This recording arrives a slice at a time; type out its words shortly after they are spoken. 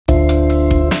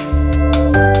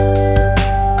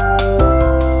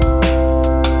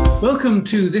Welcome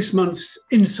to this month's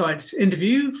Insights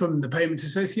interview from the Payments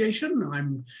Association.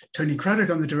 I'm Tony Craddock,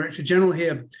 I'm the Director General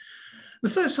here. The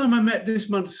first time I met this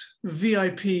month's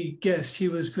VIP guest, he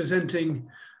was presenting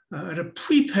at a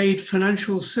prepaid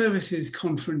financial services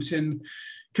conference in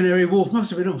Canary Wharf,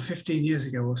 must have been 15 years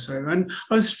ago or so. And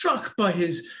I was struck by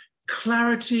his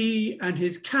clarity and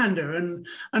his candor and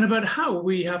about how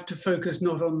we have to focus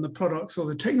not on the products or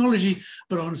the technology,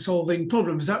 but on solving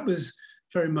problems. That was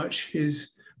very much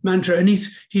his mantra. And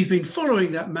he's been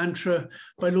following that mantra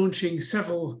by launching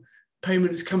several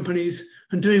payments companies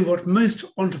and doing what most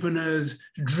entrepreneurs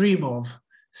dream of,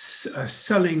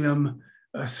 selling them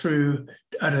through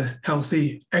at a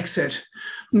healthy exit.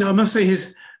 Now, I must say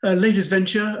his latest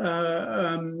venture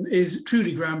is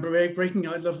truly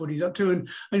groundbreaking. I love what he's up to, and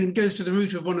it goes to the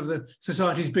root of one of the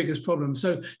society's biggest problems.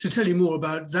 So to tell you more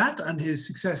about that and his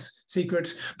success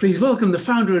secrets, please welcome the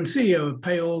founder and CEO of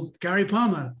Payall, Gary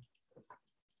Palmer.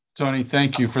 Tony,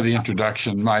 thank you for the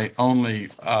introduction. My only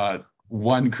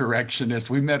one correction is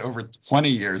we met over 20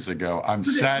 years ago. I'm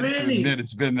sad to admit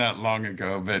it's been that long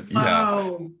ago, but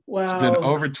yeah, it's been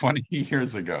over 20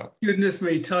 years ago. Goodness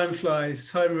me, time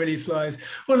flies. Time really flies.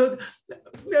 Well, look,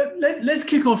 let's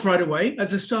kick off right away. At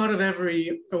the start of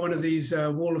every one of these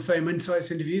Wall of Fame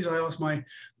Insights interviews, I ask my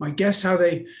guests how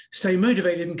they stay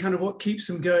motivated and kind of what keeps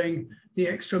them going the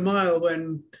extra mile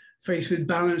when faced with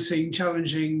balancing,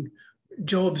 challenging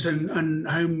jobs and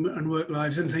home and work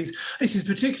lives and things. This is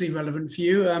particularly relevant for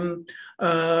you.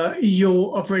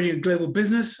 You're operating a global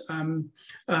business,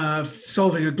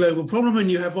 solving a global problem, and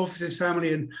you have offices,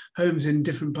 family, and homes in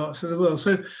different parts of the world.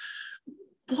 So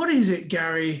what is it,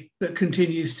 Gary, that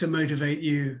continues to motivate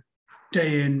you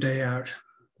day in, day out?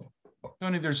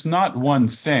 Tony, there's not one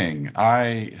thing.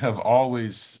 I have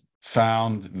always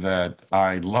found that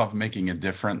I love making a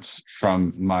difference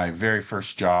from my very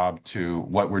first job to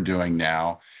what we're doing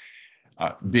now.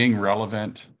 Being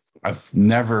relevant. I've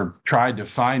never tried to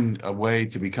find a way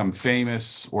to become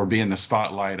famous or be in the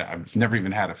spotlight. I've never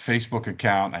even had a Facebook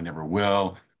account. I never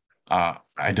will.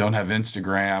 I don't have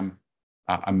Instagram.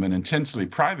 I'm an intensely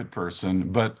private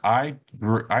person, but I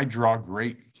draw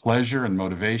great pleasure and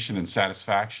motivation and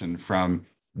satisfaction from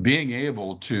being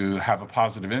able to have a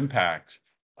positive impact.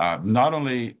 Not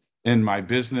only in my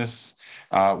business,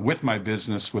 with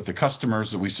the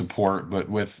customers that we support, but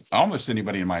with almost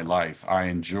anybody in my life. I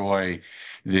enjoy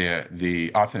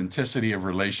the authenticity of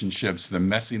relationships, the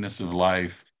messiness of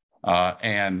life,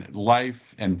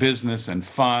 and business and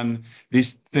fun.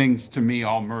 These things to me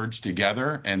all merge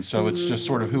together. And so it's just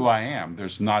sort of who I am.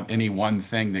 There's not any one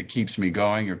thing that keeps me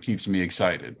going or keeps me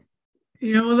excited.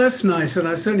 Yeah, well, that's nice. And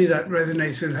certainly that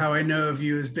resonates with how I know of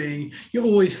you as being, you're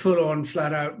always full on,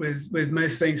 flat out with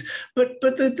most things. But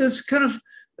there's kind of,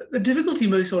 the difficulty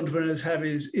most entrepreneurs have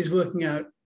is working out,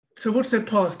 so what's their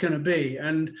path going to be?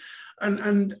 And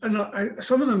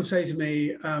some of them say to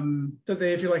me that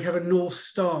they, if you like, have a North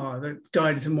Star that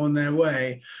guides them on their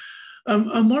way.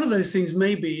 And one of those things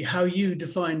may be how you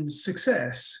define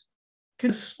success.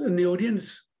 Can you, in the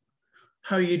audience,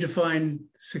 how you define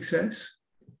success?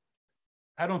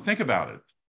 I don't think about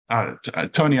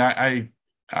it. Tony,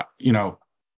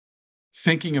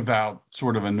 thinking about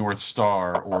sort of a North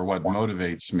Star or what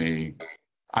motivates me,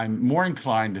 I'm more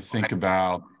inclined to think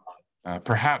about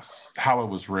perhaps how I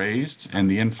was raised and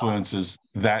the influences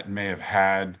that may have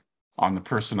had on the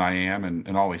person I am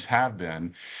and always have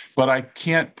been. But I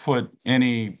can't point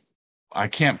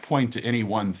to any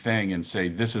one thing and say,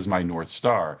 this is my North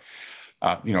Star.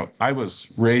 I was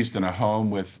raised in a home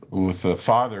with a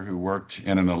father who worked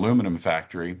in an aluminum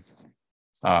factory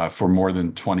for more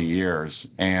than 20 years.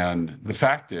 And the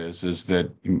fact is that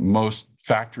most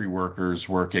factory workers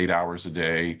work 8 hours a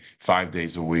day, 5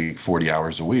 days a week, 40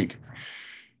 hours a week.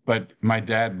 But my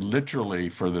dad literally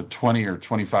for the 20 or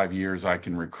 25 years I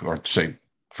can record, say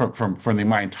from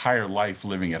my entire life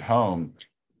living at home,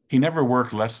 he never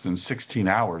worked less than 16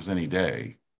 hours any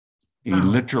day. He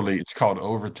literally, it's called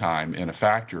overtime in a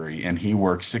factory, and he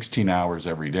worked 16 hours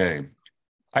every day.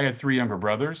 I had 3 younger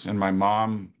brothers, and my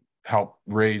mom helped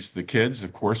raise the kids,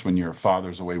 of course, when your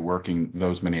father's away working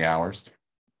those many hours.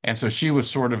 And so she was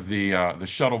sort of the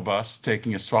shuttle bus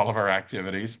taking us to all of our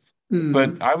activities.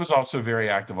 But I was also very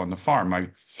active on the farm. My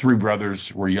 3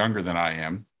 brothers were younger than I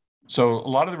am. So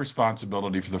a lot of the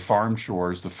responsibility for the farm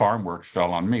chores, the farm work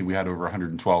fell on me. We had over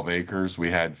 112 acres. We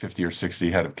had 50 or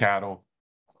 60 head of cattle.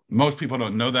 Most people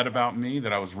don't know that about me,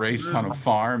 that I was raised on a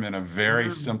farm in a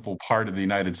very simple part of the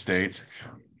United States.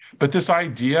 But this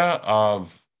idea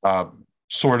of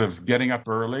sort of getting up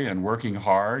early and working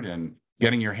hard and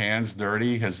getting your hands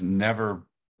dirty has never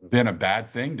been a bad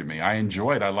thing to me. I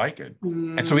enjoy it. I like it.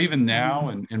 And so even now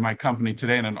in my company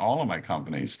today and in all of my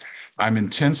companies, I'm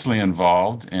intensely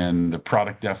involved in the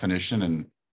product definition and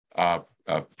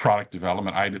product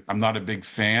development. I'm not a big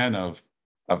fan of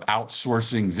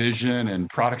outsourcing vision and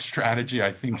product strategy.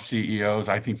 I think CEOs,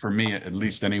 I think for me, at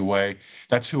least anyway,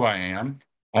 that's who I am.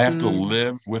 I have to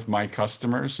live with my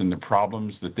customers and the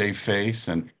problems that they face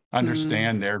and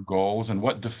understand their goals and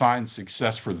what defines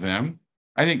success for them.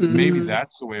 I think maybe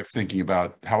that's the way of thinking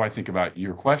about how I think about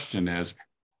your question is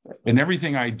in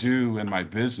everything I do in my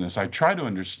business, I try to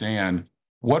understand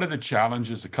what are the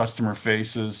challenges the customer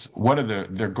faces, what are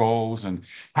their goals, and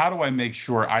how do I make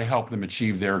sure I help them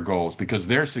achieve their goals because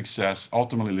their success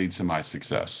ultimately leads to my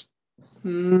success.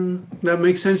 That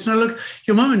makes sense. Now, look,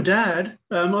 your mom and dad,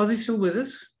 are they still with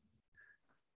us?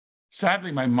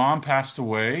 Sadly, my mom passed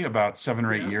away about 7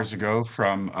 or 8 years ago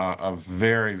from a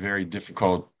very, very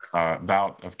difficult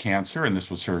bout of cancer, and this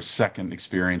was her second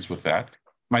experience with that.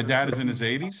 My dad is in his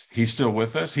 80s. He's still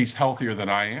with us. He's healthier than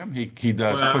I am. He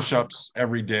does push-ups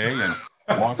every day and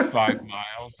walks 5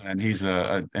 miles, and he's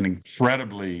an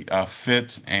incredibly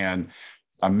fit and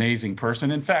amazing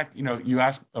person. In fact, you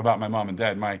asked about my mom and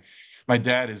dad. My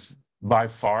dad is by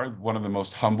far one of the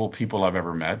most humble people I've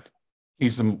ever met.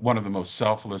 He's one of the most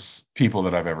selfless people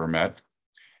that I've ever met.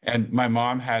 And my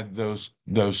mom had those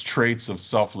traits of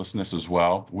selflessness as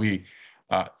well.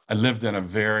 I lived in a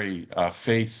very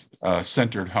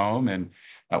faith-centered home, and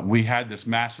we had this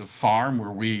massive farm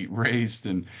where we raised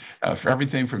for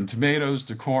everything from tomatoes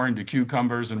to corn to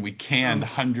cucumbers, and we canned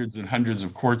hundreds and hundreds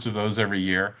of quarts of those every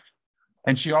year.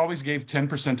 And she always gave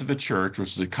 10% to the church,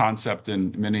 which is a concept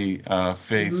in many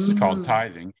faiths called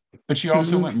tithing. But she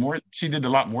also she did a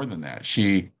lot more than that.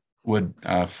 She would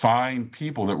find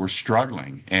people that were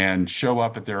struggling and show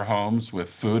up at their homes with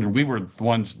food. And we were the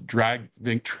ones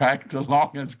being dragged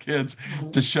along as kids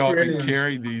to show up and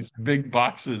carry these big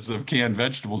boxes of canned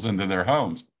vegetables into their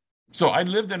homes. So I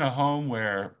lived in a home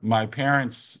where my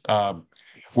parents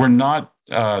were not,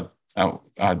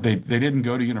 they didn't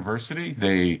go to university.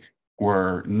 They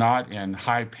were not in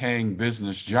high-paying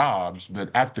business jobs, but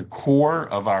at the core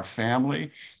of our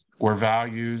family were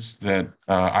values that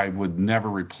I would never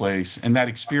replace. And that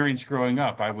experience growing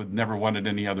up, I would never want it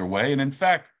any other way. And in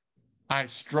fact, I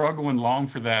struggle and long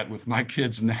for that with my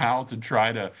kids now to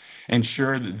try to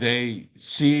ensure that they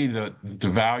see the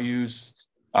values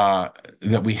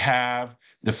that we have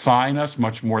define us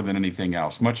much more than anything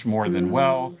else, much more than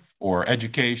wealth or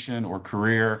education or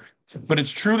career. But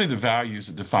it's truly the values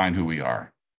that define who we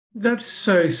are. That's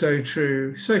so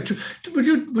true. So true.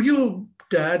 Would your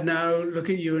dad now look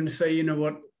at you and say, you know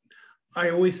what,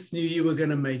 I always knew you were going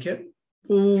to make it?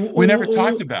 We never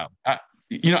talked about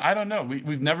I don't know.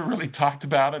 We've never really talked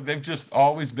about it. They've just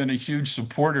always been a huge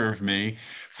supporter of me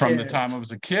from the time I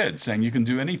was a kid, saying you can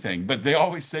do anything. But they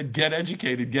always said, get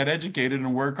educated,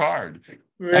 and work hard.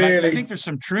 Really? And I think there's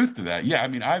some truth to that. Yeah, I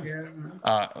mean,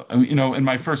 in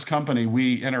my first company,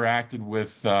 we interacted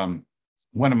with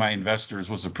one of my investors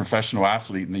was a professional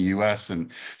athlete in the U.S. And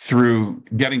through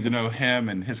getting to know him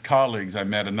and his colleagues, I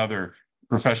met another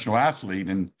professional athlete.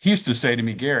 And he used to say to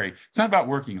me, Gary, it's not about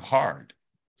working hard.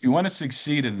 If you want to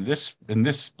succeed in this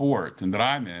sport and that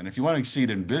I'm in, if you want to succeed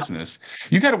in business,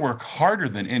 you got to work harder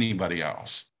than anybody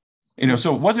else.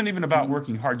 So it wasn't even about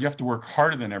working hard. You have to work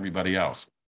harder than everybody else.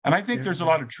 And I think there's a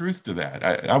lot of truth to that.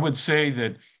 I would say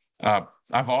that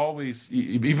I've always,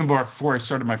 even before I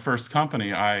started my first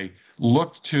company, I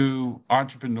looked to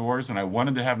entrepreneurs and I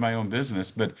wanted to have my own business,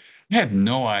 but I had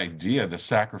no idea the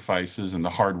sacrifices and the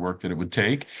hard work that it would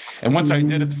take. And once I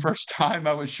did it the first time,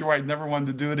 I was sure I'd never wanted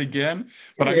to do it again.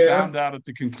 But I found out at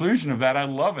the conclusion of that, I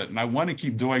love it. And I want to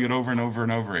keep doing it over and over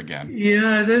and over again.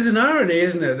 Yeah, there's an irony,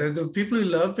 isn't there? The people who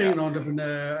love being an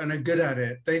entrepreneur and are good at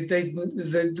it, they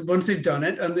once they've done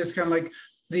it, and it's kind of like,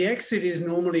 the exit is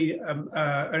normally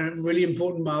a really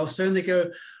important milestone. They go,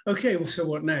 okay, well, so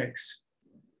what next?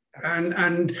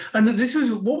 And this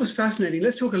was what was fascinating.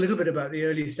 Let's talk a little bit about the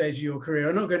early stage of your career.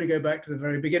 I'm not going to go back to the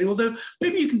very beginning, although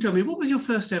maybe you can tell me, what was your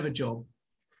first ever job?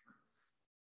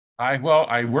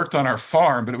 I worked on our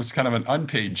farm, but it was kind of an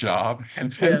unpaid job.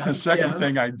 And then the second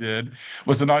thing I did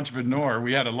was an entrepreneur.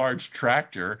 We had a large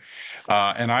tractor,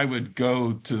 and I would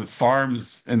go to the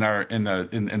farms in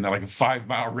like a 5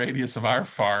 mile radius of our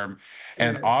farm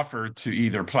and offer to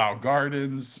either plow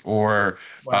gardens or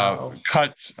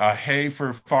cut hay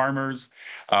for farmers.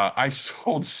 I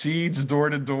sold seeds door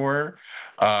to door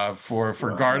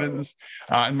for gardens.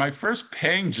 And my first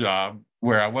paying job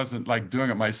where I wasn't like doing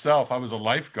it myself. I was a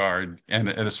lifeguard and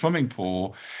at a swimming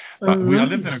pool. Oh, I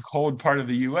lived in a nice. cold part of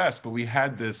the US, but we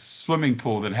had this swimming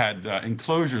pool that had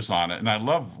enclosures on it, and I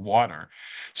love water.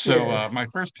 So Yes. my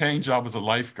first paying job was a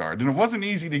lifeguard, and it wasn't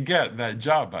easy to get that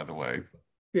job, by the way.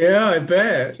 Yeah, I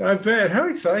bet. I bet. How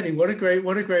exciting. What a great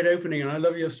opening. And I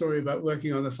love your story about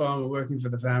working on the farm and working for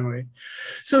the family.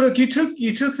 So look, you took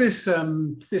this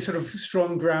this sort of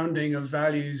strong grounding of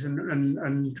values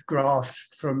and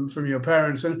graft from your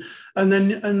parents and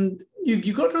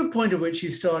you got to a point at which you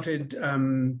started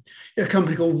a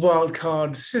company called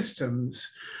Wildcard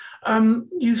Systems.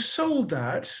 You sold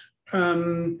that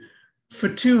for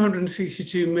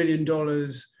 $262 million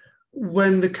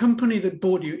when the company that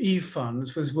bought you,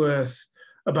 eFunds, was worth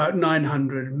about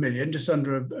 900 million, just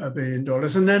under $1 billion.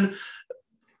 And then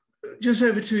just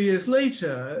over 2 years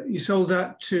later, you sold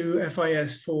that to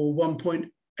FIS for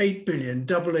 1.8 billion,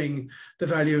 doubling the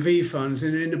value of eFunds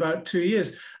in about 2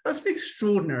 years. That's an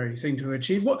extraordinary thing to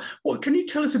achieve. What can you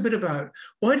tell us a bit about?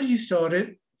 Why did you start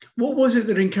it? What was it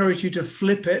that encouraged you to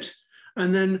flip it?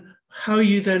 And then how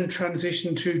you then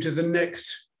transitioned to the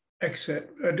next exit,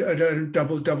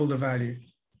 double the value.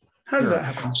 How did that Sure.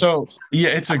 happen? So, yeah,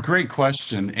 it's a great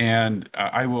question. And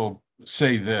I will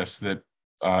say this, that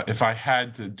if I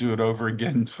had to do it over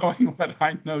again, knowing what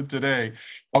I know today,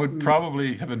 I would Mm.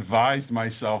 probably have advised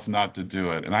myself not to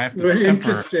do it. And I have to Very temper,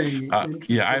 interesting.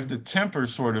 yeah, I have Interesting. to temper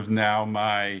sort of now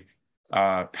my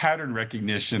pattern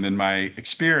recognition and my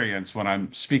experience when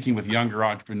I'm speaking with younger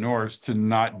entrepreneurs to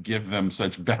not give them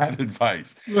such bad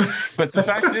advice. But the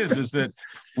fact is that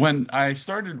when I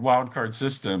started Wildcard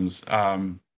Systems,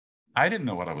 I didn't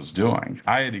know what I was doing.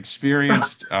 I had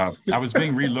experienced, I was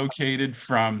being relocated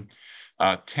from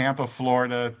Tampa,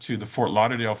 Florida to the Fort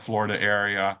Lauderdale, Florida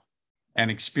area and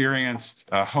experienced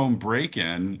a home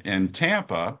break-in in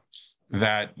Tampa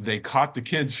that they caught the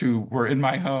kids who were in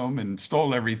my home and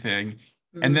stole everything.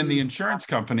 And then the Mm. insurance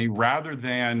company, rather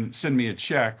than send me a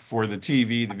check for the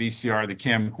TV, the VCR, the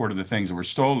camcorder, the things that were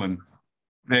stolen,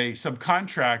 they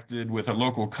subcontracted with a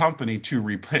local company to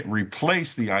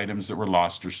replace the items that were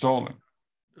lost or stolen.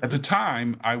 At the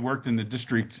time, I worked in the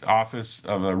district office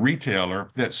of a retailer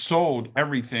that sold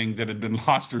everything that had been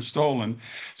lost or stolen.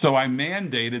 So I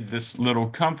mandated this little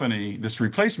company, this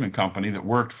replacement company that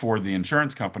worked for the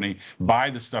insurance company,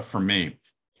 buy the stuff from me.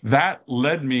 That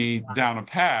led me down a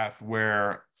path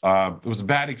where it was a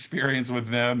bad experience with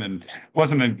them and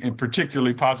wasn't a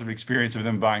particularly positive experience of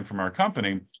them buying from our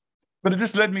company. But it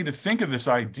just led me to think of this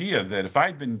idea that if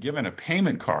I'd been given a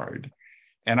payment card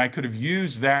and I could have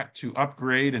used that to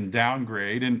upgrade and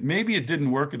downgrade, and maybe it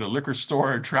didn't work at a liquor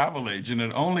store or travel agent,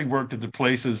 it only worked at the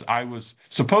places I was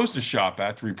supposed to shop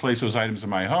at to replace those items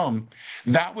in my home,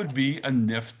 that would be a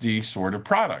nifty sort of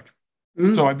product.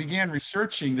 So I Mm. began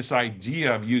researching this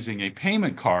idea of using a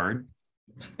payment card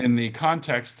in the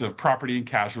context of property and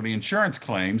casualty insurance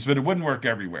claims, but it wouldn't work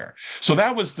everywhere. So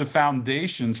that was the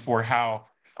foundations for how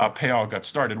Payall got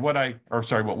started. For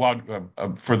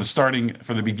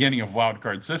the beginning of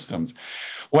Wildcard Systems.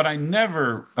 What I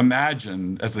never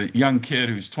imagined as a young kid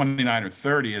who's 29 or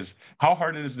 30 is how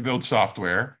hard it is to build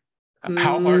software,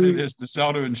 how hard it Mm. is to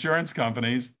sell to insurance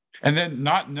companies, and then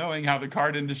not knowing how the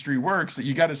card industry works, that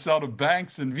you got to sell to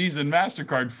banks and Visa and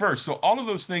MasterCard first. So all of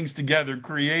those things together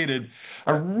created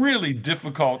a really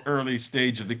difficult early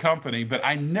stage of the company, but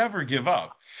I never give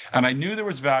up. And I knew there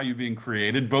was value being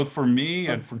created, both for me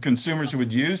and for consumers who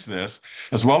would use this,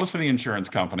 as well as for the insurance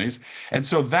companies. And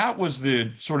so that was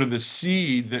the sort of the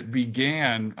seed that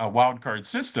began Wildcard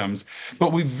Systems.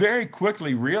 But we very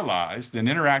quickly realized in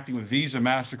interacting with Visa,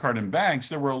 MasterCard, and banks,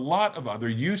 there were a lot of other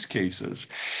use cases.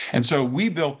 And so we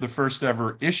built the first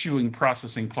ever issuing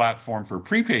processing platform for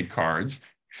prepaid cards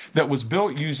that was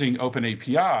built using open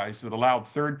APIs that allowed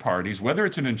third parties, whether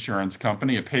it's an insurance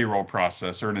company, a payroll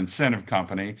processor, an incentive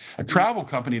company, a travel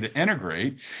company, to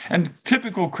integrate. And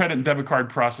typical credit and debit card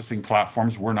processing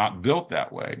platforms were not built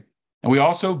that way. And we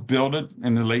also built it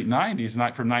in the late 90s,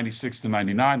 not from 96 to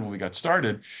 99 when we got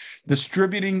started,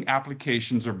 distributing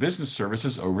applications or business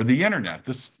services over the internet.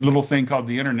 This little thing called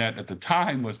the internet at the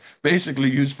time was basically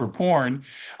used for porn.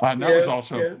 And that was Yeah,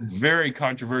 also a yeah. very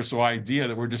controversial idea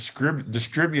that we're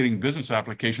distributing business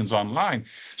applications online.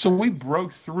 So we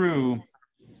broke through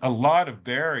a lot of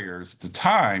barriers at the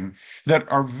time that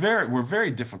were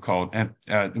very difficult. And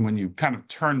when you kind of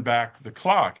turn back the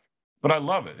clock, but I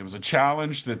love it. It was a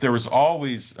challenge that there was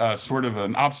always sort of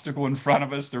an obstacle in front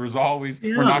of us. There was always,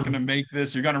 we're not Yeah. going to make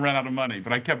this. You're going to run out of money.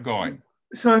 But I kept going.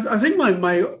 So I think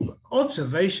my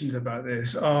observations about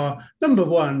this are, number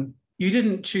one, you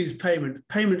didn't choose payment.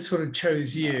 Payment sort of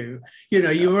chose you. You know,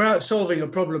 you were out solving a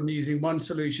problem using one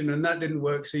solution, and that didn't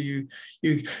work. So you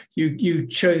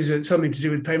chose something to do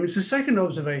with payments. The second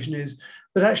observation is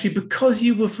that actually, because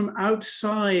you were from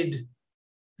outside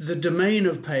the domain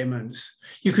of payments,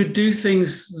 you could do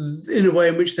things in a way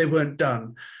in which they weren't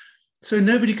done. So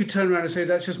nobody could turn around and say,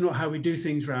 that's just not how we do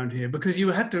things around here, because you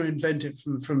had to invent it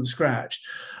from scratch.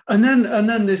 And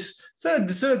then this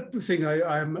the third thing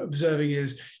I'm observing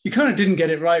is you kind of didn't get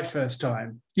it right first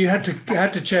time. You had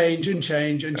to change and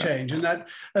change and change. And that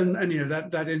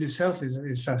in itself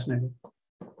is fascinating.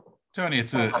 Tony,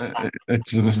 it's a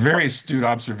very astute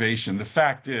observation. The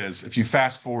fact is, if you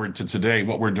fast forward to today,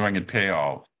 what we're doing at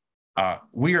Payall,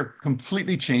 we are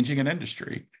completely changing an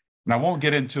industry. And I won't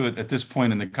get into it at this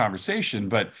point in the conversation,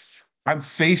 but I have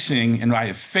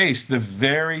faced the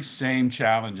very same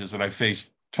challenges that I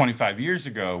faced 25 years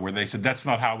ago, where they said, that's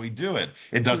not how we do it.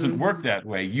 It doesn't work that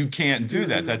way. You can't do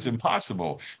that. That's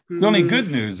impossible. The only good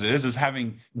news is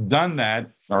having done that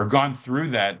or gone through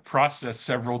that process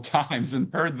several times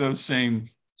and heard those same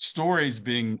stories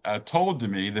being told to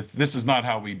me that this is not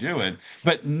how we do it.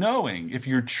 But knowing if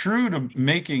you're true to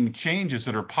making changes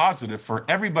that are positive for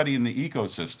everybody in the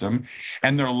ecosystem,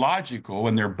 and they're logical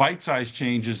and they're bite-sized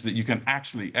changes that you can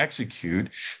actually execute,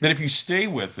 that if you stay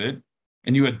with it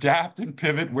and you adapt and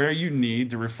pivot where you need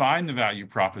to refine the value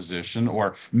proposition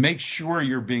or make sure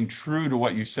you're being true to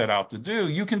what you set out to do,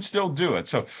 you can still do it.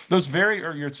 So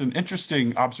it's an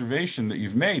interesting observation that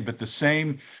you've made, but the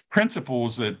same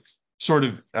principles that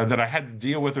that I had to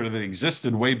deal with or that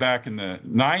existed way back in the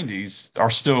 90s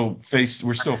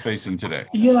we're still facing today.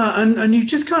 Yeah, and you've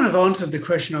just kind of answered the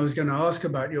question I was going to ask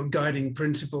about your guiding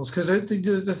principles, because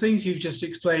the things you've just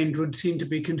explained would seem to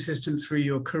be consistent through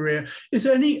your career. Is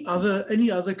there any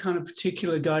other kind of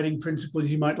particular guiding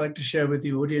principles you might like to share with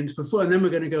the audience before, and then we're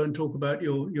going to go and talk about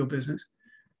your business?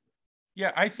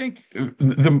 Yeah, I think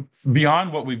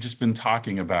beyond what we've just been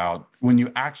talking about, when you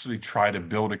actually try to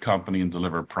build a company and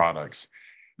deliver products,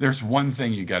 there's one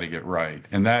thing you got to get right,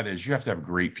 and that is you have to have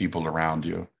great people around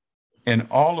you. In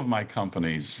all of my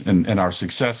companies and our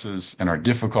successes and our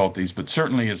difficulties, but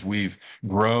certainly as we've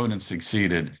grown and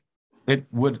succeeded, it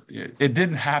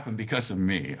didn't happen because of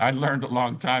me. I learned a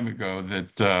long time ago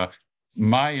that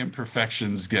my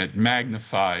imperfections get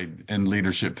magnified in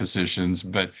leadership positions,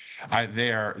 but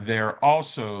they're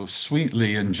also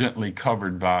sweetly and gently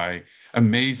covered by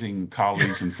amazing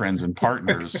colleagues and friends and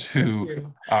partners who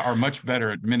are much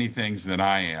better at many things than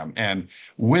I am. And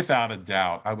without a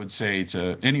doubt, I would say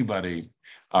to anybody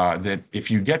that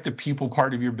if you get the people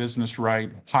part of your business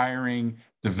right, hiring,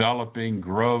 developing,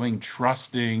 growing,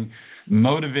 trusting,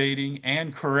 motivating,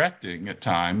 and correcting at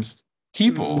times,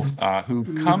 people who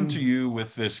come to you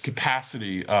with this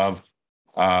capacity of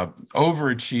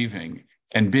overachieving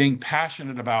and being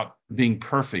passionate about being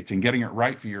perfect and getting it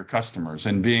right for your customers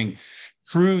and being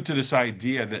true to this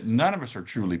idea that none of us are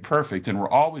truly perfect and we're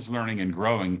always learning and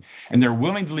growing, and they're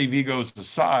willing to leave egos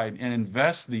aside and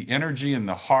invest the energy and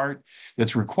the heart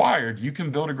that's required, you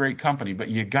can build a great company, but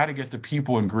you got to get the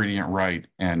people ingredient right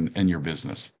in your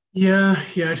business. Yeah,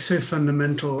 it's so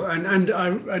fundamental, and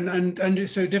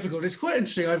it's so difficult. It's quite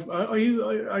interesting.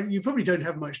 You probably don't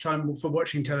have much time for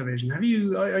watching television. Are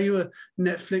you a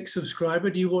Netflix subscriber?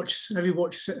 Have you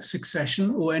watched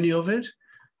Succession or any of it?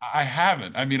 I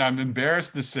haven't. I mean, I'm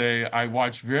embarrassed to say I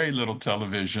watch very little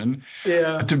television.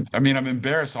 Yeah. I'm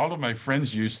embarrassed. All of my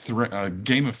friends use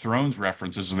Game of Thrones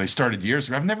references, and they started years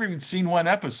ago. I've never even seen one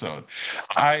episode.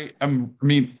 I'm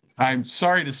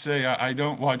sorry to say I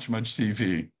don't watch much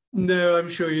TV. No, I'm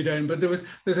sure you don't. But there's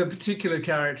a particular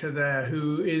character there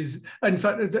who is, in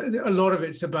fact, a lot of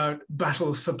it's about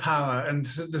battles for power, and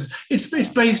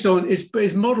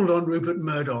it's modeled on Rupert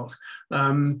Murdoch,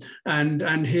 and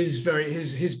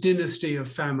his dynasty of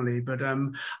family. But I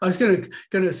was going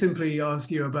to simply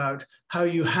ask you about how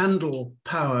you handle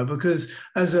power, because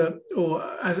as an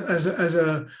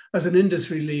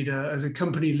industry leader, as a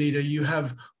company leader, you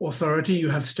have authority, you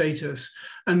have status,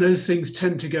 and those things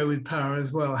tend to go with power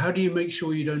as well. How do you make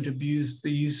sure you don't abuse the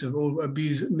use of or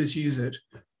misuse it?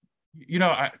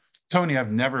 Tony,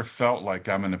 I've never felt like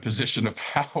I'm in a position of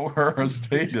power or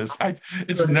status.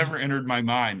 It's never entered my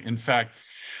mind. In fact,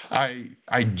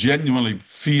 I genuinely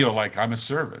feel like I'm a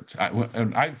servant.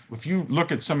 If you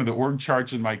look at some of the org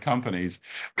charts in my companies,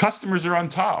 customers are on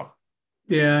top.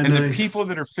 Yeah, and nice. The people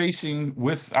that are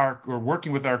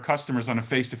working with our customers on a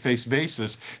face-to-face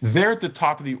basis, they're at the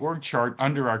top of the org chart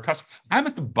under our customer. I'm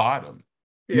at the bottom.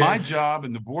 Yes. My job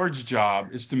and the board's job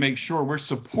is to make sure we're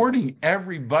supporting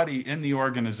everybody in the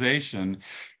organization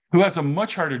who has a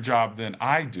much harder job than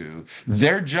I do.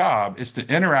 Their job is to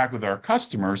interact with our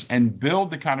customers and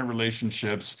build the kind of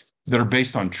relationships that are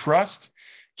based on trust,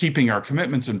 keeping our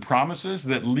commitments and promises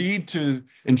that lead to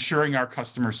ensuring our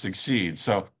customers succeed.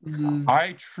 So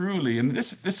I truly, and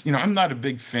this, I'm not a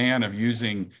big fan of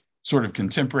using sort of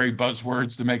contemporary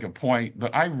buzzwords to make a point,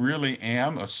 but I really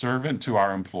am a servant to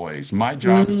our employees. My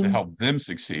job is to help them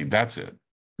succeed. That's it.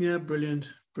 Yeah,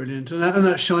 brilliant. Brilliant. And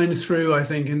that shines through, I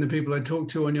think, in the people I talk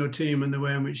to on your team and the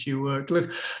way in which you work.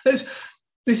 Look, this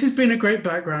has been a great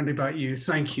background about you.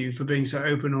 Thank you for being so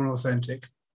open and authentic.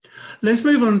 Let's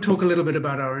move on and talk a little bit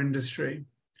about our industry.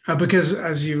 Because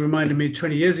as you reminded me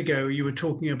 20 years ago, you were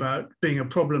talking about being a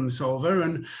problem solver.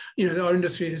 And, our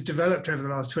industry has developed over the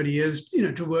last 20 years,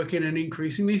 to work in an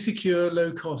increasingly secure,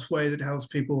 low-cost way that helps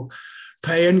people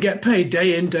pay and get paid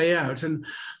day in, day out. And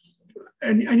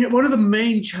yet one of the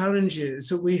main challenges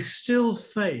that we still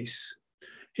face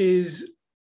is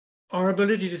our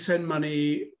ability to send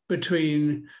money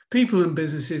between people and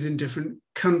businesses in different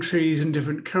countries and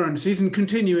different currencies, and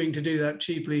continuing to do that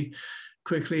cheaply,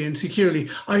 quickly and securely.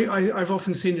 I've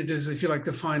often seen it as, if you like,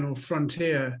 the final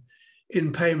frontier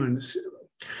in payments.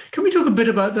 Can we talk a bit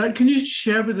about that? Can you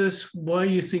share with us why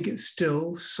you think it's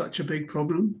still such a big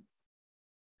problem?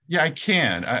 Yeah, I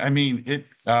can. I mean, it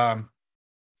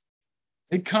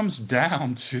comes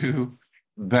down to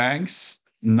banks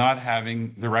not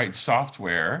having the right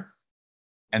software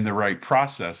and the right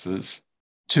processes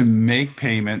to make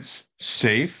payments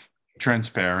safe,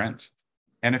 transparent,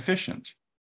 and efficient.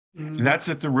 That's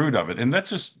at the root of it. And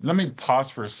let me pause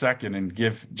for a second and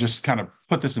just kind of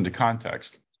put this into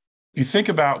context. You think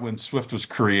about when SWIFT was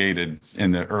created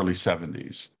in the early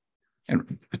 70s.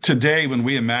 And today, when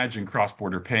we imagine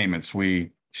cross-border payments,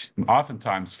 we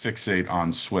oftentimes fixate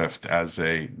on SWIFT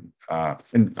and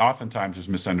oftentimes there's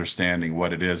misunderstanding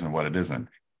what it is and what it isn't.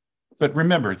 But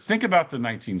remember, think about the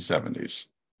 1970s.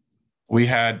 We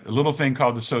had a little thing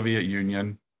called the Soviet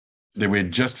Union. That we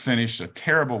had just finished a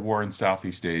terrible war in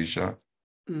Southeast Asia.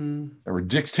 There were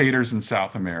dictators in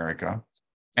South America,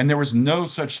 and there was no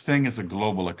such thing as a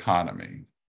global economy.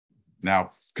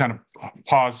 Now, kind of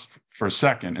pause for a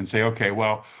second and say, okay,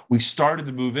 well, we started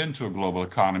to move into a global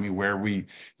economy where we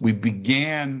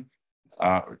began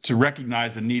to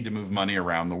recognize the need to move money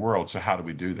around the world. So how do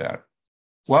we do that?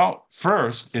 Well,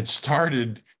 first, it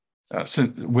started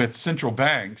with central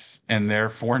banks and their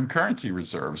foreign currency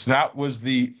reserves. That was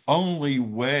the only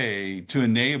way to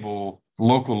enable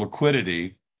local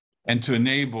liquidity and to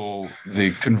enable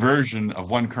the conversion of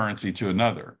one currency to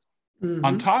another.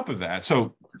 On top of that,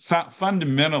 so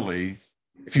fundamentally,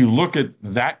 if you look at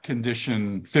that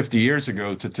condition 50 years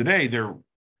ago to today, they're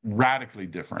radically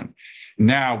different.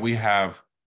 Now we have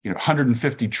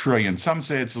 150 trillion. Some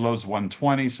say it's as low as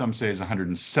 120, some say it's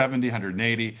 170,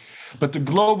 180. But the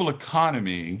global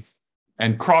economy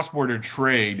and cross-border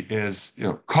trade is,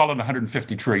 call it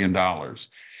 $150 trillion.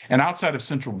 And outside of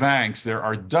central banks, there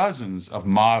are dozens of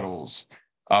models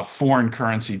of foreign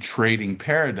currency trading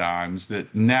paradigms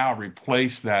that now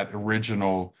replace that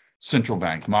original central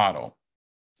bank model.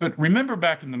 But remember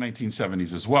back in the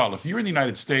 1970s as well, if you were in the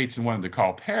United States and wanted to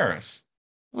call Paris,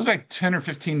 it was like $10 or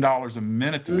 $15 a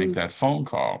minute to make that phone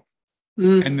call.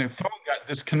 And the phone got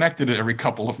disconnected every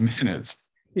couple of minutes.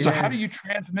 Yes. So how do you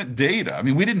transmit data? I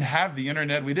mean, we didn't have the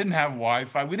internet. We didn't have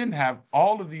Wi-Fi. We didn't have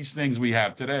all of these things we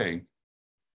have today.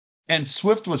 And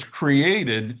SWIFT was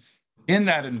created in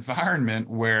that environment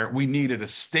where we needed a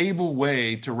stable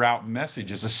way to route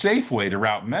messages, a safe way to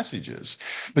route messages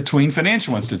between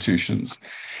financial institutions.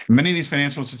 Many of these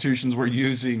financial institutions were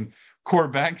using core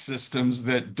bank systems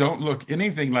that don't look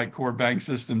anything like core bank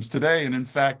systems today. And in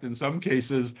fact, in some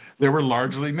cases, they were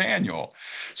largely manual.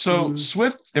 So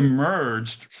SWIFT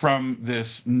emerged from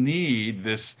this need,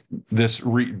 this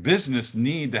business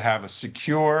need to have a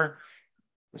secure,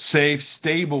 safe,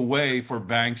 stable way for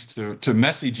banks to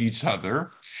message each other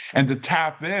and to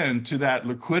tap into that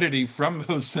liquidity from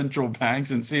those central banks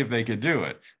and see if they could do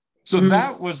it. So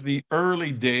that was the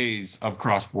early days of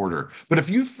cross-border. But if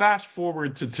you fast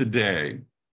forward to today,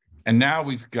 and now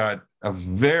we've got a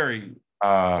very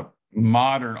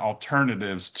modern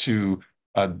alternatives to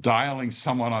dialing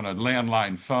someone on a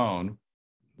landline phone,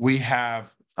 we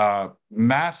have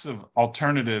massive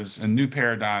alternatives and new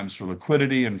paradigms for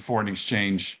liquidity and foreign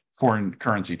exchange, foreign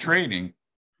currency trading.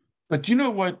 But you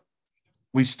know what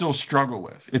we still struggle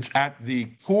with? It's at the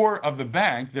core of the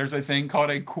bank. There's a thing called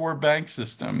a core bank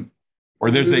system,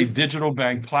 or there's a digital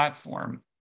bank platform.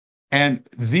 And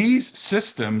these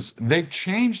systems, they've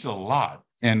changed a lot.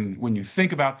 And when you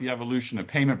think about the evolution of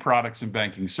payment products and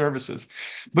banking services,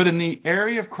 but in the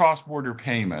area of cross-border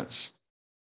payments,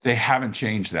 they haven't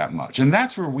changed that much. And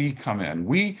that's where we come in.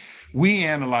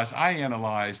 I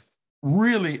analyze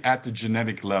really at the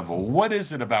genetic level. What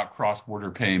is it about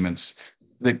cross-border payments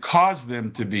that cause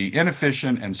them to be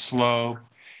inefficient and slow,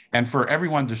 and for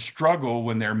everyone to struggle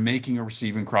when they're making or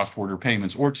receiving cross-border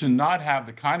payments, or to not have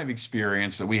the kind of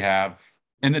experience that we have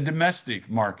in the domestic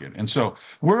market? And so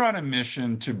we're on a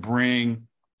mission to bring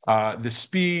the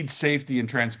speed, safety, and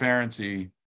transparency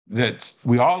that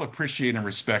we all appreciate and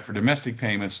respect for domestic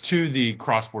payments to the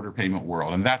cross-border payment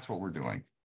world. And that's what we're doing.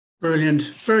 Brilliant.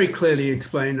 Very clearly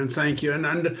explained, and thank you.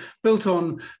 And built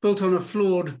on a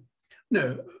flawed,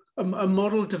 no, a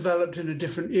model developed in a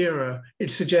different era. It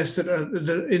suggests that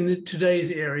in today's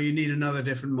era, you need another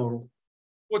different model.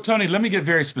 Well, Tony, let me get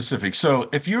very specific. So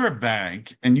if you're a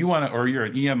bank and you want to, or you're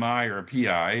an EMI or a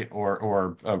PI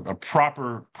or a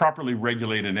properly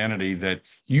regulated entity that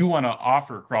you want to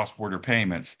offer cross-border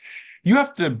payments, you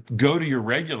have to go to your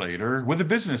regulator with a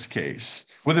business case,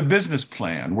 with a business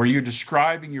plan where you're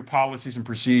describing your policies and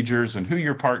procedures and who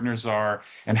your partners are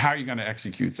and how you're going to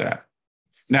execute that.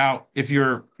 Now, if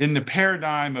you're in the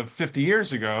paradigm of 50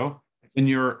 years ago and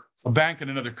you're a bank in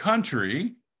another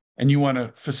country and you want to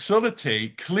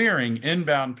facilitate clearing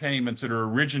inbound payments that are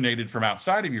originated from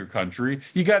outside of your country,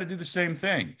 you got to do the same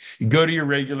thing. You go to your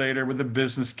regulator with a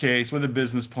business case, with a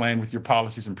business plan, with your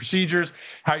policies and procedures,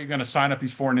 how you're going to sign up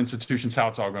these foreign institutions, how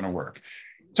it's all going to work.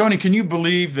 Tony, can you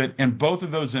believe that in both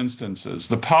of those instances,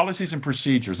 the policies and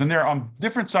procedures, and they're on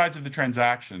different sides of the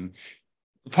transaction,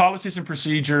 the policies and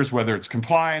procedures, whether it's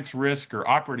compliance, risk, or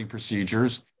operating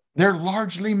procedures, they're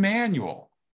largely manual.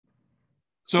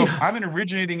 So if I'm an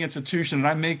originating institution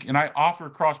and I offer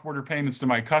cross-border payments to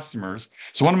my customers.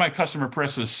 So one of my customer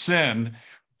presses send.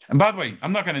 And by the way,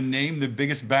 I'm not going to name the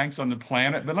biggest banks on the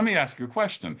planet, but let me ask you a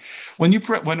question. When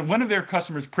one of their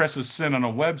customers presses send on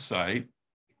a website,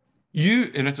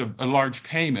 and it's a large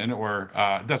payment, or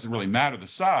it doesn't really matter the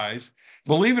size,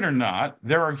 believe it or not,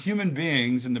 there are human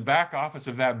beings in the back office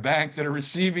of that bank that are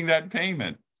receiving that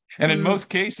payment. And in most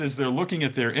cases, they're looking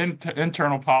at their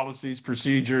internal policies,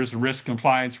 procedures, risk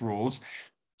compliance rules.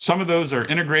 Some of those are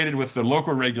integrated with the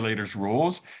local regulators'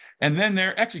 rules, and then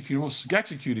they're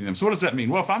executing them. So what does that mean?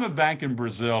 Well, if I'm a bank in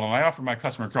Brazil and I offer my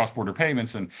customer cross-border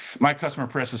payments and my customer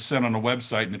presses send on a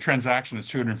website and the transaction is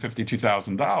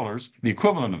 $252,000, the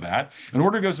equivalent of that, an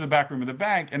order goes to the back room of the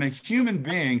bank and a human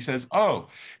being says, oh,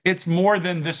 it's more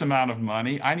than this amount of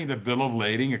money. I need a bill of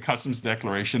lading, a customs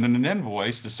declaration, and an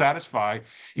invoice to satisfy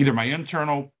either my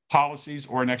internal policies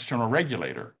or an external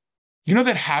regulator. You know,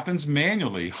 that happens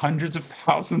manually hundreds of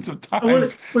thousands of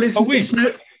times a week.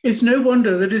 It's no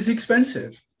wonder that it's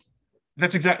expensive.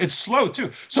 That's exactly. It's slow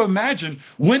too. So imagine,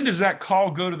 when does that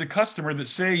call go to the customer that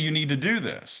say you need to do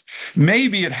this?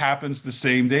 Maybe it happens the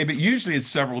same day, but usually it's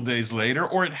several days later,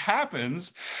 or it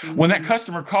happens when that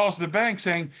customer calls the bank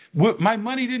saying, my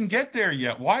money didn't get there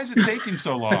yet. Why is it taking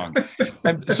so long?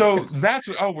 And so that's,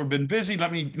 we've been busy.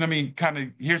 Let me kind of,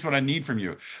 here's what I need from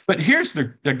you. But here's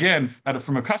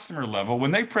from a customer level,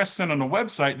 when they press send on a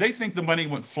website, they think the money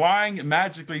went flying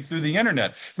magically through the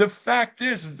internet. The fact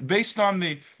is, based on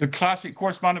the classic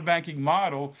correspondent banking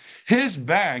model, his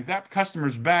bank, that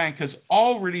customer's bank, has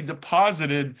already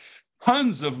deposited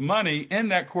tons of money in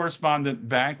that correspondent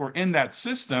bank or in that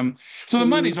system. So the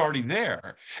money's already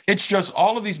there. It's just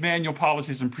all of these manual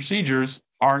policies and procedures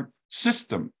aren't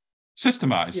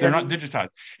systemized. They're not digitized.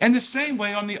 And the same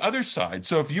way on the other side.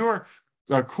 So if you're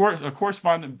a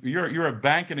correspondent, you're a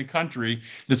bank in a country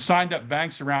that signed up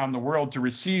banks around the world to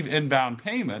receive inbound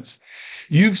payments.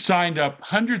 You've signed up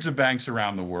hundreds of banks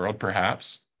around the world,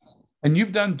 perhaps, and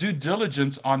you've done due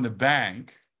diligence on the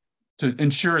bank to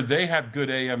ensure they have good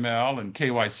AML and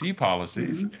KYC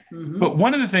policies. But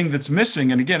one of the things that's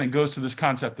missing, and again, it goes to this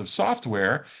concept of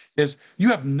software, is you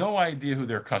have no idea who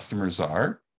their customers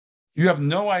are. You have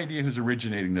no idea who's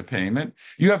originating the payment.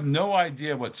 You have no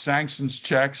idea what sanctions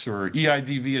checks or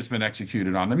EIDV has been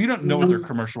executed on them. You don't know what their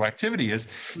commercial activity is.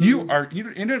 You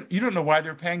don't know why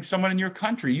they're paying someone in your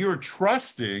country. You're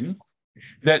trusting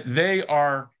that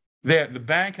the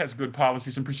bank has good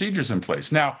policies and procedures in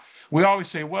place. Now, we always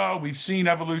say, well, we've seen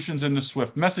evolutions in the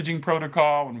Swift messaging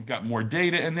protocol and we've got more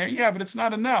data in there. Yeah, but it's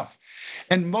not enough.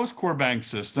 And most core bank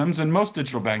systems and most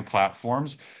digital bank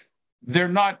platforms,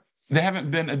 they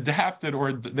haven't been adapted,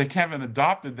 or they haven't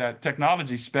adopted that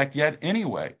technology spec yet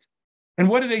anyway. And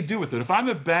what do they do with it? If I'm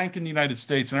a bank in the United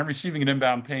States and I'm receiving an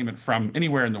inbound payment from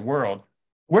anywhere in the world,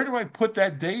 where do I put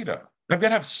that data? I've got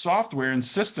to have software and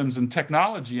systems and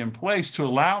technology in place to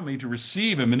allow me to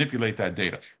receive and manipulate that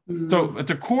data. So at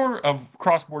the core of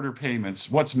cross-border payments,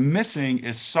 what's missing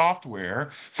is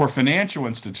software for financial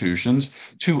institutions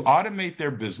to automate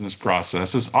their business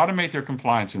processes, automate their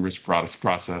compliance and risk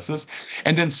processes,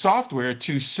 and then software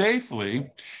to safely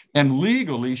and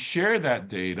legally share that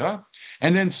data,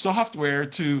 and then software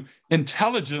to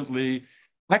intelligently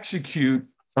execute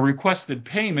a requested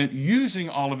payment using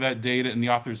all of that data in the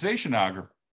authorization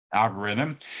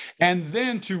algorithm, and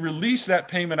then to release that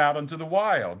payment out into the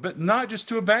wild, but not just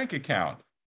to a bank account.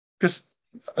 Because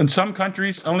in some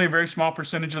countries, only a very small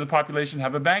percentage of the population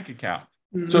have a bank account.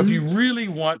 So if you really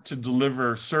want to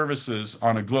deliver services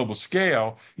on a global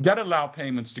scale, you got to allow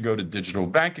payments to go to digital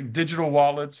banking, digital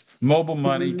wallets, mobile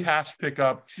money, cash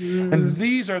pickup. And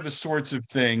these are the sorts of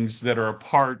things that are a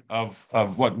part of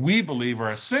what we believe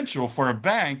are essential for a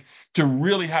bank to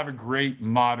really have a great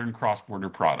modern cross-border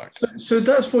product. So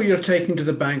that's what you're taking to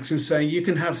the banks and saying, you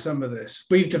can have some of this.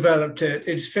 We've developed it.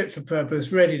 It's fit for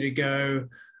purpose, ready to go.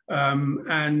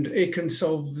 And it can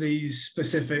solve these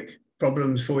specific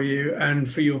problems for you and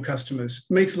for your customers.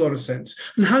 Makes a lot of sense.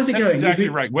 And how's it going? That's exactly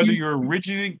right. Whether you're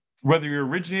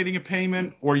originating a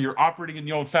payment or you're operating in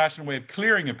the old-fashioned way of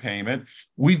clearing a payment,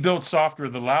 we've built software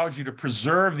that allows you to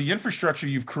preserve the infrastructure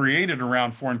you've created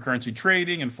around foreign currency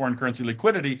trading and foreign currency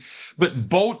liquidity, but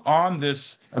bolt on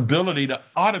this ability to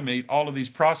automate all of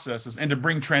these processes and to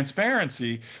bring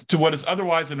transparency to what is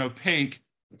otherwise an opaque,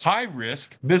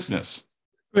 high-risk business.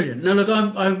 Brilliant. Now, look,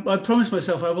 I promised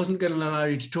myself I wasn't going to allow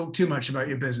you to talk too much about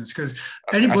your business, because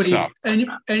anybody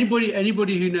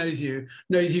who knows you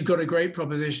knows you've got a great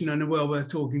proposition and are well worth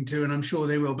talking to, and I'm sure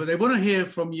they will. But they want to hear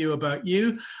from you about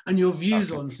you and your views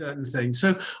on certain things.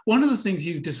 So one of the things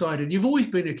you've decided, you've always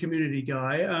been a community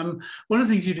guy. One of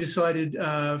the things you decided,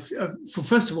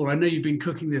 first of all, I know you've been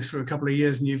cooking this for a couple of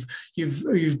years, and you've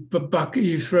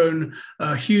thrown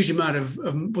a huge amount of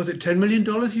was it $10 million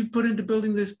you've put into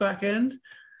building this back end?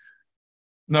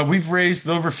 No, we've raised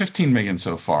over 15 million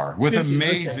so far with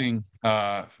amazing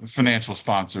financial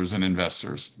sponsors and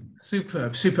investors.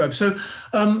 Superb. So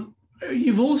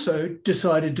you've also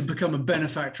decided to become a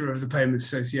benefactor of the Payments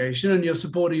Association, and you're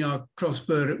supporting our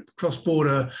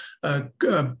cross-border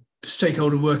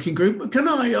stakeholder working group. Can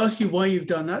I ask you why you've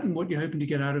done that and what you're hoping to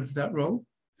get out of that role?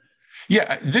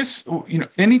 Yeah,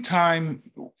 anytime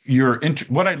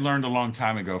what I learned a long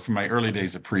time ago from my early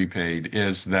days of prepaid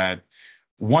is that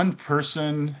one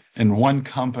person and one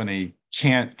company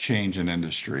can't change an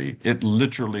industry. It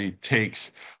literally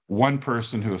takes one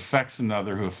person who affects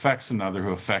another, who affects another,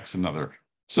 who affects another.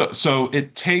 So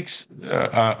it takes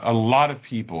a lot of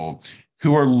people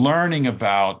who are learning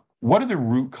about what are the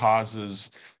root causes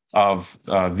of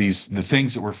the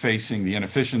things that we're facing, the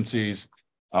inefficiencies,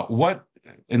 what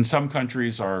in some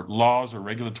countries are laws or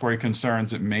regulatory concerns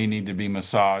that may need to be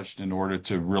massaged in order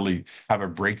to really have a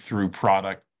breakthrough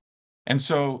product. And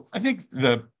so I think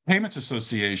the Payments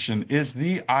Association is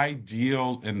the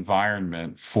ideal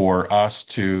environment for us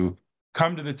to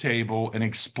come to the table and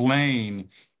explain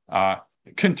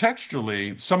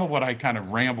contextually some of what I kind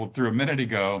of rambled through a minute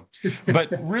ago,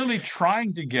 but really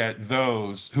trying to get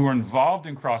those who are involved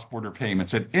in cross-border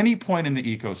payments at any point in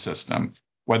the ecosystem,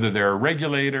 whether they're a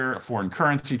regulator, a foreign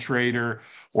currency trader,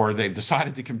 or they've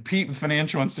decided to compete with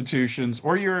financial institutions,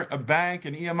 or you're a bank,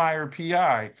 an EMI or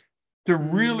PI, to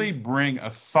really bring a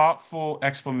thoughtful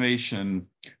explanation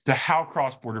to how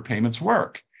cross-border payments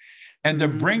work, and to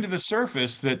bring to the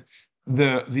surface that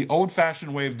the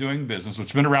old-fashioned way of doing business, which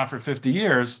has been around for 50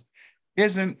 years,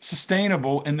 isn't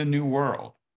sustainable in the new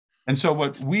world. And so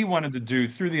what we wanted to do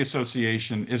through the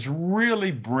association is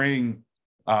really bring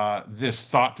this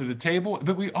thought to the table,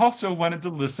 but we also wanted to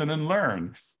listen and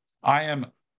learn. I am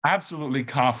absolutely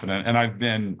confident, and I've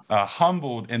been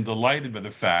humbled and delighted by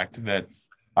the fact that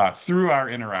through our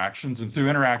interactions and through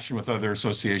interaction with other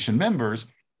association members,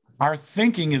 our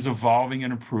thinking is evolving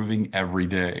and improving every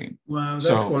day. Wow,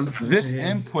 that's wonderful. This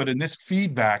input and this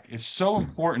feedback is so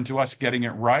important to us getting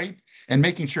it right and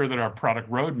making sure that our product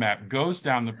roadmap goes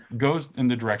in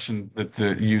the direction that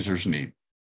the users need.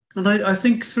 And I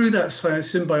think through that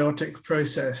symbiotic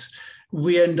process,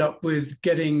 we end up with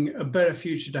getting a better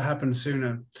future to happen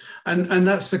sooner. And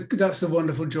that's the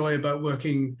wonderful joy about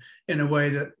working in a way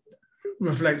that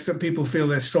reflects that people feel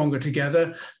they're stronger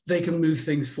together. They can move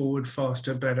things forward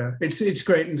faster, better. It's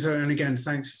great. And again,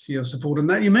 thanks for your support on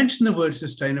that. You mentioned the word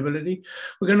sustainability.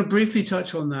 We're going to briefly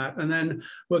touch on that. And then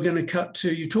we're going to cut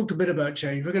to, you talked a bit about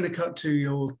change. We're going to cut to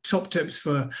your top tips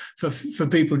for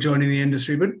people joining the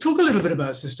industry, but talk a little bit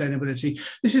about sustainability.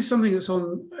 This is something that's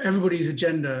on everybody's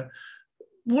agenda.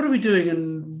 What are we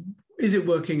doing is it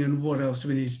working, and what else do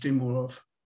we need to do more of?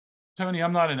 Tony,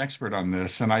 I'm not an expert on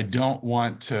this, and I don't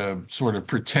want to sort of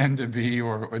pretend to be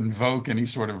or invoke any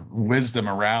sort of wisdom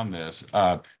around this.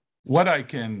 What I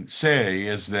can say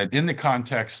is that in the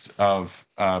context of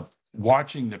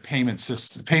watching the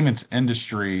payments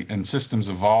industry and systems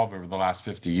evolve over the last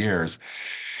 50 years,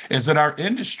 is that our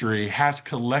industry has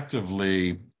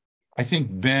collectively, I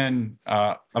think, been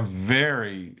a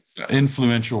very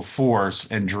influential force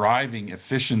in driving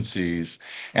efficiencies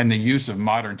and the use of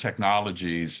modern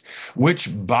technologies, which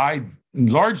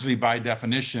largely by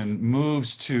definition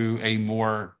moves to a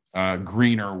more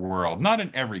greener world. Not in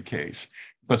every case,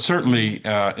 but certainly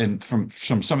from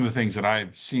some of the things that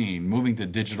I've seen, moving to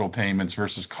digital payments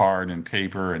versus card and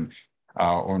paper and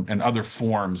other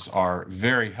forms are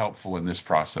very helpful in this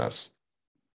process.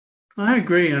 I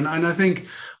agree, and I think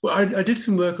I did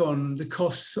some work on the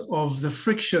costs of the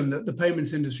friction that the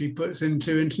payments industry puts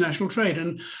into international trade,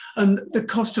 and the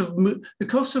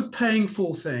cost of paying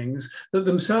for things that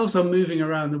themselves are moving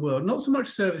around the world, not so much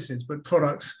services but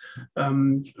products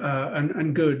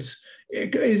and goods,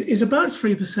 is about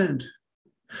 3%.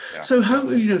 Yeah. So how,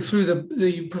 through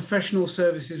the professional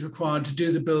services required to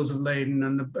do the bills of lading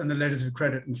and the letters of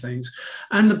credit and things,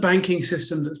 and the banking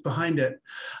system that's behind it,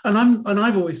 and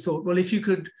I've always thought, well, if you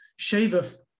could shave a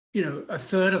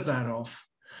third of that off,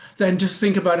 then just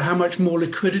think about how much more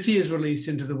liquidity is released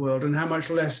into the world and how much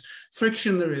less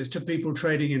friction there is to people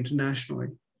trading internationally.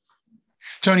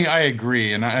 Tony, I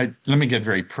agree, and let me get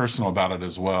very personal about it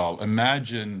as well.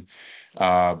 Imagine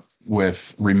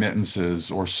with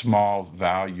remittances or small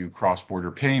value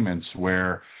cross-border payments,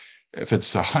 where if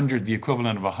it's the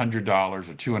equivalent of $100 or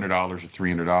 $200 or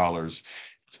 $300,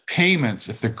 payments,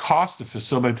 if the cost of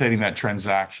facilitating that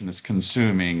transaction is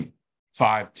consuming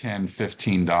 $5, $10,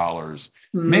 $15,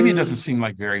 maybe it doesn't seem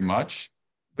like very much,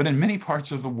 but in many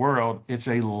parts of the world, it's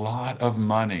a lot of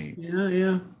money.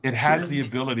 Yeah. It has the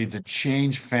ability to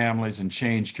change families and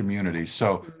change communities.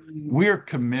 So we're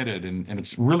committed, and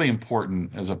it's really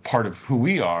important as a part of who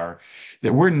we are,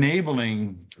 that we're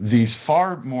enabling these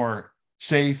far more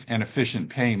safe and efficient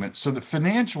payments so that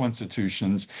financial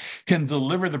institutions can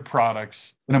deliver the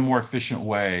products in a more efficient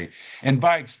way, and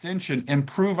by extension,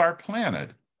 improve our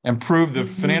planet, improve the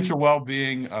financial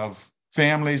well-being of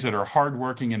families that are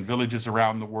hardworking in villages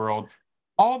around the world,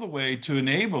 all the way to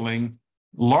enabling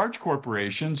large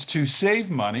corporations to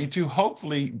save money to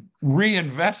hopefully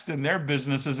reinvest in their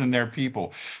businesses and their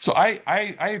people. So I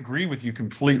agree with you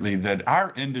completely that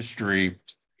our industry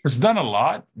has done a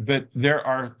lot, but there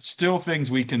are still things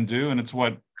we can do, and it's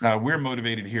what we're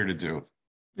motivated here to do.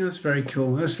 That's very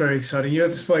cool. That's very exciting.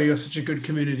 That's why you're such a good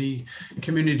community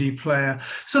player.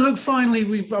 So look, finally,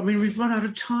 we've run out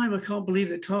of time. I can't believe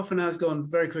that half an hour's gone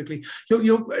very quickly.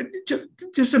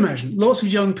 Just imagine, lots of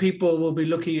young people will be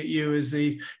looking at you as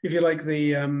the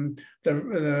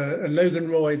Logan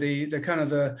Roy, the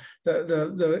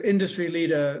industry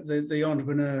leader, the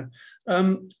entrepreneur.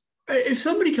 If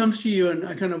somebody comes to you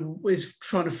and kind of is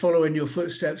trying to follow in your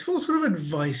footsteps, what sort of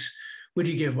advice would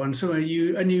you give one? So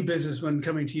a new businessman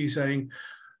coming to you saying,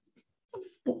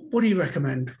 what do you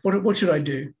recommend? What should I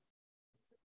do?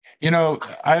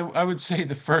 I would say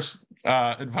the first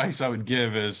advice I would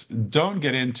give is don't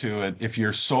get into it if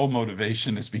your sole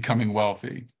motivation is becoming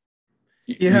wealthy.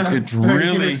 Yeah, it's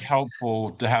really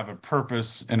helpful to have a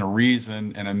purpose and a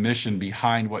reason and a mission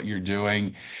behind what you're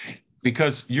doing,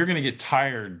 because you're going to get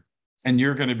tired and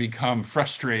you're going to become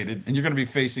frustrated and you're going to be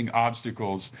facing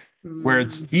obstacles where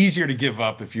it's easier to give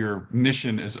up if your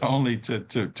mission is only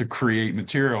to create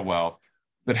material wealth.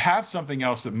 But have something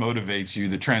else that motivates you,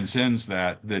 that transcends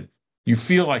that you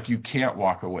feel like you can't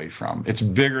walk away from. It's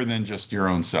bigger than just your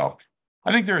own self.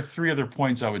 I think there are three other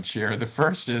points I would share. The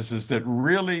first is that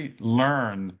really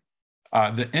learn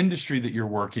the industry that you're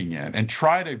working in and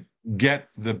try to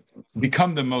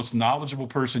become the most knowledgeable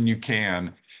person you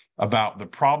can about the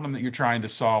problem that you're trying to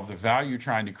solve, the value you're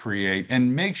trying to create,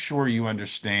 and make sure you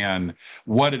understand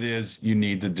what it is you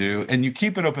need to do. And you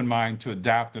keep an open mind to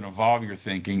adapt and evolve your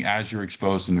thinking as you're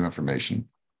exposed to new information.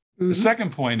 The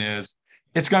second point is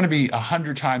it's going to be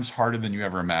 100 times harder than you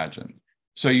ever imagined.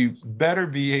 So you better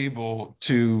be able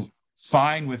to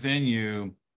find within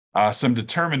you some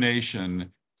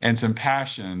determination and some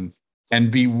passion and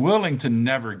be willing to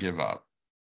never give up.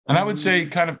 And I would say,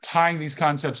 kind of tying these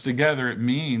concepts together, it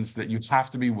means that you have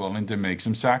to be willing to make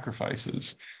some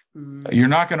sacrifices. You're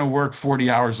not going to work 40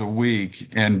 hours a week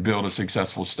and build a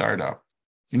successful startup.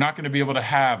 You're not going to be able to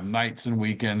have nights and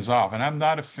weekends off. And I'm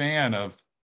not a fan of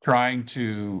trying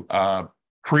to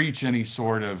preach any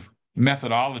sort of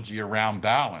methodology around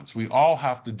balance. We all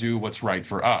have to do what's right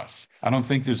for us. I don't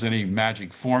think there's any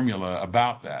magic formula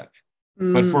about that.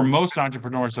 But for most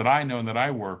entrepreneurs that I know and that I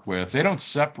work with, they don't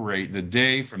separate the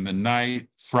day from the night,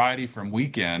 Friday from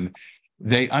weekend.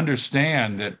 They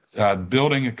understand that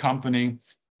building a company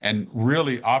and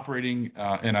really operating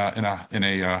in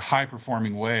a high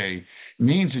performing way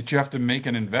means that you have to make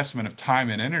an investment of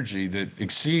time and energy that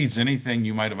exceeds anything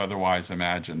you might have otherwise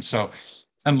imagined. So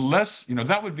unless,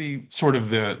 that would be sort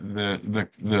of the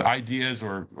ideas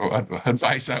or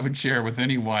advice I would share with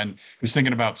anyone who's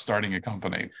thinking about starting a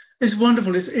company. It's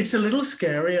wonderful. It's a little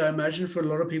scary, I imagine, for a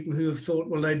lot of people who have thought,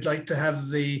 well, they'd like to have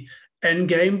the end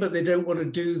game, but they don't want to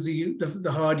do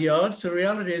the hard yards. The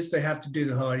reality is they have to do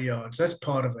the hard yards. That's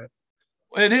part of it.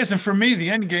 It is, and for me, the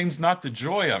end game's not the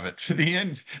joy of it. The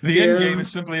end game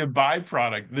is simply a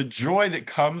byproduct. The joy that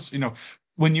comes,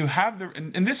 when you have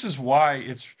and this is why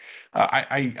it's.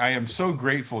 I am so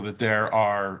grateful that there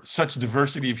are such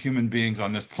diversity of human beings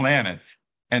on this planet.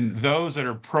 And those that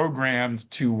are programmed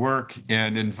to work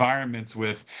in environments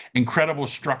with incredible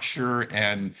structure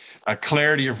and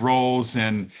clarity of roles,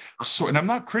 and I'm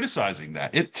not criticizing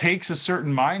that. It takes a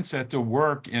certain mindset to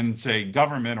work in, say,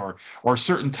 government or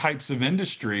certain types of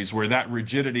industries where that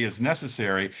rigidity is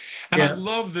necessary. And I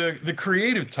love the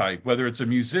creative type, whether it's a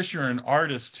musician or an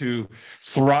artist who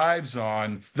thrives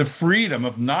on the freedom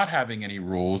of not having any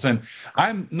rules. And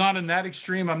I'm not in that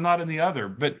extreme. I'm not in the other.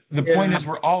 But the point is,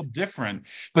 we're all different.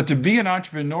 But to be an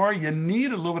entrepreneur, you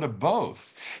need a little bit of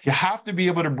both. You have to be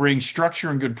able to bring structure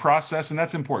and good process, and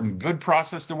that's important, good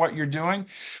process to what you're doing.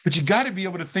 But you got to be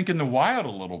able to think in the wild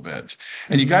a little bit.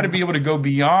 And you got to be able to go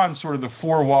beyond sort of the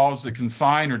four walls that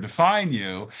confine or define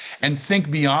you and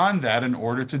think beyond that in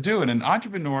order to do it. And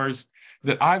entrepreneurs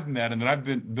that I've met and that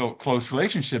I've built close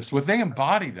relationships with, they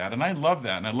embody that. And I love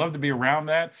that. And I love to be around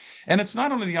that. And it's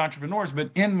not only the entrepreneurs,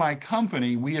 but in my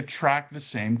company, we attract the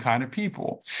same kind of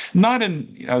people. Not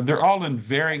in, they're all in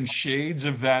varying shades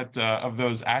of that, of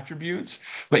those attributes,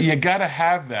 but you got to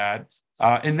have that.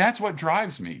 And that's what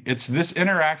drives me. It's this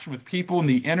interaction with people and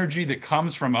the energy that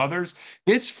comes from others.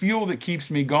 It's fuel that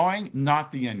keeps me going,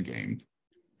 not the end game.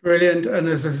 Brilliant. And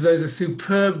those are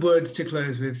superb words to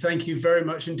close with. Thank you very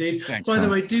much indeed. Thanks, By the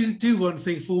way, do one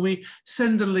thing for me.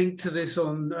 Send a link to this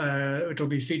on, it'll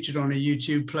be featured on a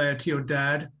YouTube player to your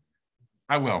dad.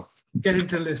 I will. Get him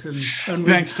to listen. And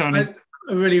thanks, Tony. I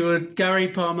really would. Gary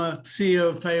Palmer, CEO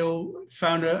of Payall,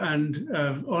 founder and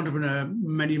entrepreneur,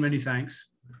 many, many thanks.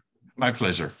 My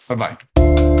pleasure. Bye-bye.